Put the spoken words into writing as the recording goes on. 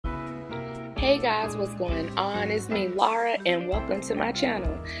Hey guys, what's going on? It's me, Laura, and welcome to my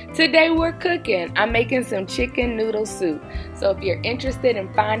channel. Today we're cooking. I'm making some chicken noodle soup. So if you're interested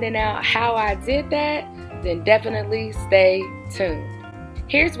in finding out how I did that, then definitely stay tuned.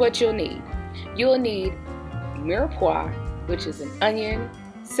 Here's what you'll need. You'll need mirepoix, which is an onion,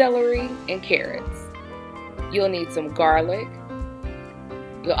 celery, and carrots. You'll need some garlic.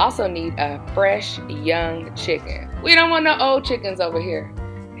 You'll also need a fresh, young chicken. We don't want no old chickens over here.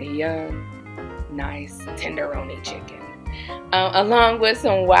 A young, nice tenderoni chicken, along with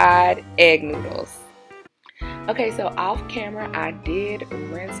some wide egg noodles. Okay, so off camera I did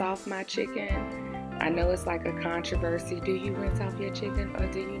rinse off my chicken. I know it's like a controversy. Do you rinse off your chicken or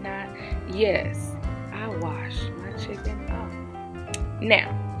do you not? Yes, I wash my chicken off.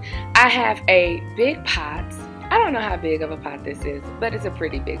 Now, I have a big pot. I don't know how big of a pot this is, but it's a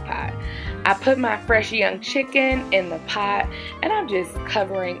pretty big pot. I put my fresh young chicken in the pot and I'm just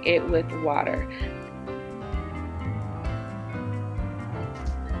covering it with water.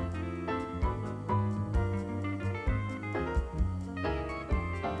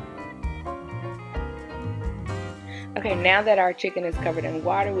 Okay, now that our chicken is covered in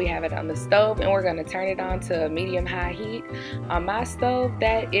water, we have it on the stove and we're going to turn it on to medium-high heat. On my stove,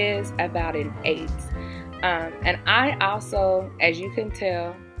 that is about an 8. And I also, as you can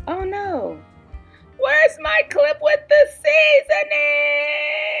tell, oh no, where's my clip with the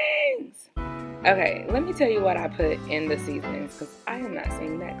seasonings? Okay, let me tell you what I put in the seasonings because I am not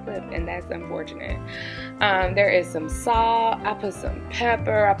seeing that clip and that's unfortunate. There is some salt, I put some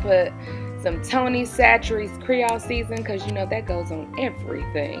pepper, I put some Tony Chachere's Creole season because you know that goes on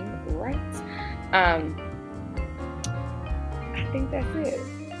everything, right? I think that's it.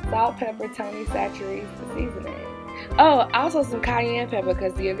 Salt, pepper, Tony Chachere's seasoning. Oh, also some cayenne pepper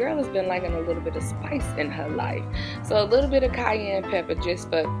because your girl has been liking a little bit of spice in her life. So a little bit of cayenne pepper just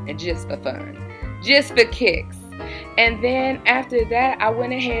for fun, just for kicks. And then after that, I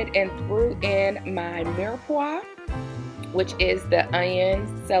went ahead and threw in my mirepoix, which is the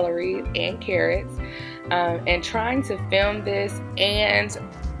onions, celery, and carrots. And trying to film this and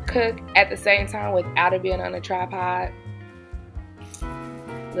cook at the same time without it being on a tripod.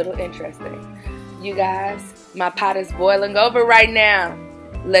 Little interesting. You guys, my pot is boiling over right now.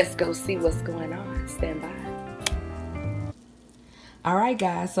 Let's go see what's going on. Stand by. Alright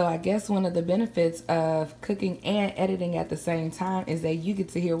guys, so I guess one of the benefits of cooking and editing at the same time is that you get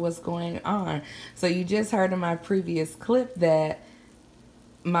to hear what's going on. So you just heard in my previous clip that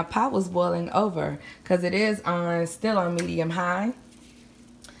my pot was boiling over because it is still on medium high.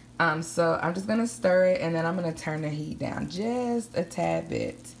 So I'm just gonna stir it and then I'm gonna turn the heat down just a tad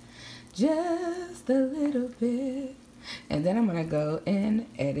bit, just a little bit, and then I'm gonna go and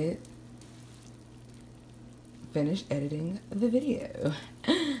finish editing the video.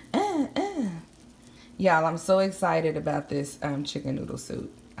 Y'all, I'm so excited about this chicken noodle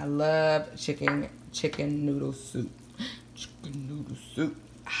soup. I love chicken noodle soup. Chicken noodle soup.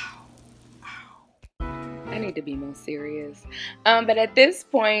 Ow. I need to be more serious. But at this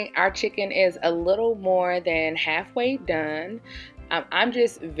point, our chicken is a little more than halfway done. I'm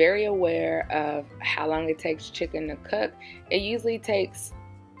just very aware of how long it takes chicken to cook. It usually takes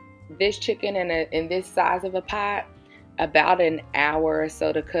this chicken in this size of a pot about an hour or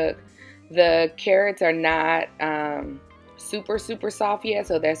so to cook. The carrots are not super soft yet,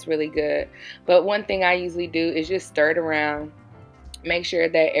 so that's really good. But one thing I usually do is just stir it around. Make sure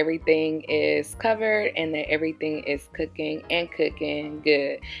that everything is covered and that everything is cooking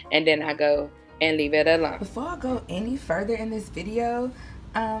good. And then I go and leave it alone. Before I go any further in this video,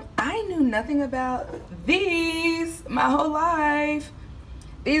 I knew nothing about these my whole life.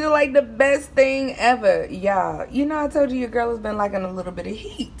 These are like the best thing ever, y'all. You know I told you your girl has been liking a little bit of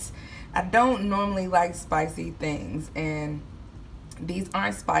heat. I don't normally like spicy things, and these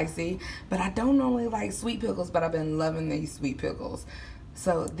aren't spicy, but I don't normally like sweet pickles, but I've been loving these sweet pickles.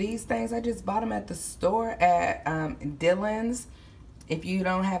 So these things, I just bought them at the store at Dillon's. If you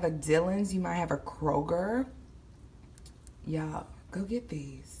don't have a Dillon's, you might have a Kroger. Y'all, go get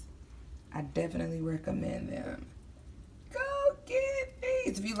these. I definitely recommend them. Go get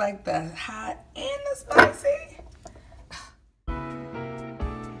these if you like the hot and the spicy.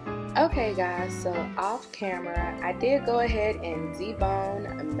 Okay guys, so off camera, I did go ahead and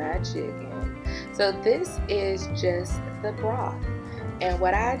debone my chicken. So this is just the broth. And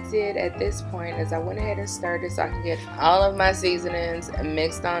what I did at this point is I went ahead and stirred it so I could get all of my seasonings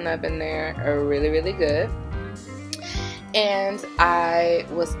mixed on up in there really good. And I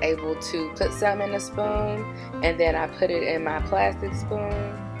was able to put some in a spoon and then I put it in my plastic spoon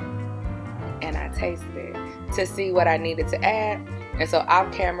and I tasted it to see what I needed to add. And so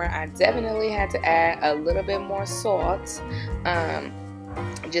off camera, I definitely had to add a little bit more salt,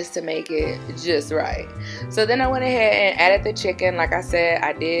 just to make it just right. So then I went ahead and added the chicken. Like I said,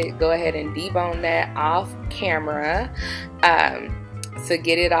 I did go ahead and debone that off camera, to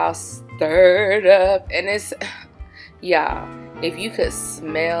get it all stirred up. And it's, y'all, if you could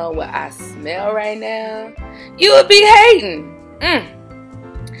smell what I smell right now, you would be hating.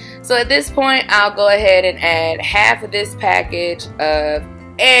 So at this point, I'll go ahead and add half of this package of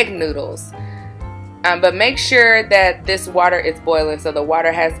egg noodles. But make sure that this water is boiling, so the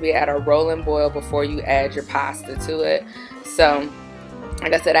water has to be at a rolling boil before you add your pasta to it. So,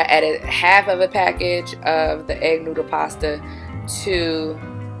 like I said, I added half of a package of the egg noodle pasta to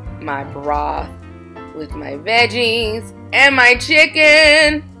my broth with my veggies and my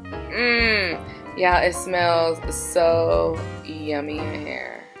chicken. Y'all, it smells so yummy in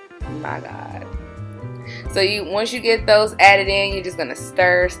here. My God. So once you get those added in, you're just gonna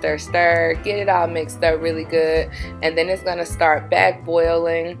stir, stir, stir, get it all mixed up really good, and then it's gonna start back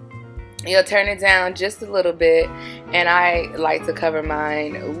boiling. You'll turn it down just a little bit, and I like to cover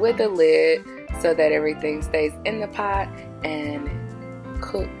mine with a lid so that everything stays in the pot and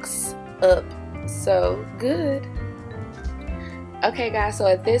cooks up so good. Okay guys, so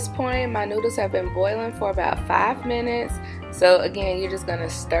at this point my noodles have been boiling for about 5 minutes. So again, you're just gonna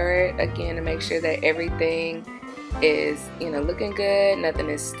stir it again to make sure that everything is, you know, looking good, nothing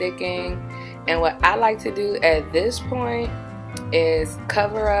is sticking. And what I like to do at this point is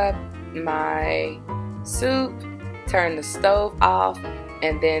cover up my soup, turn the stove off,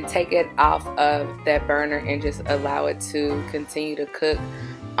 and then take it off of that burner and just allow it to continue to cook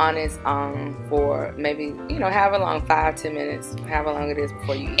on its own for maybe, you know, however long, 5-10 minutes, however long it is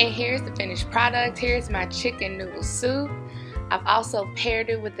before you eat. And here's the finished product. Here's my chicken noodle soup. I've also paired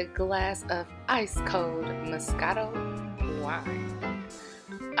it with a glass of ice cold Moscato wine.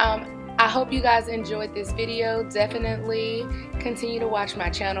 I hope you guys enjoyed this video. Definitely continue to watch my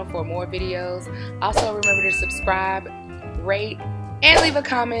channel for more videos. Also remember to subscribe, rate, and leave a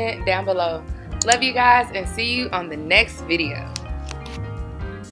comment down below. Love you guys, and see you on the next video.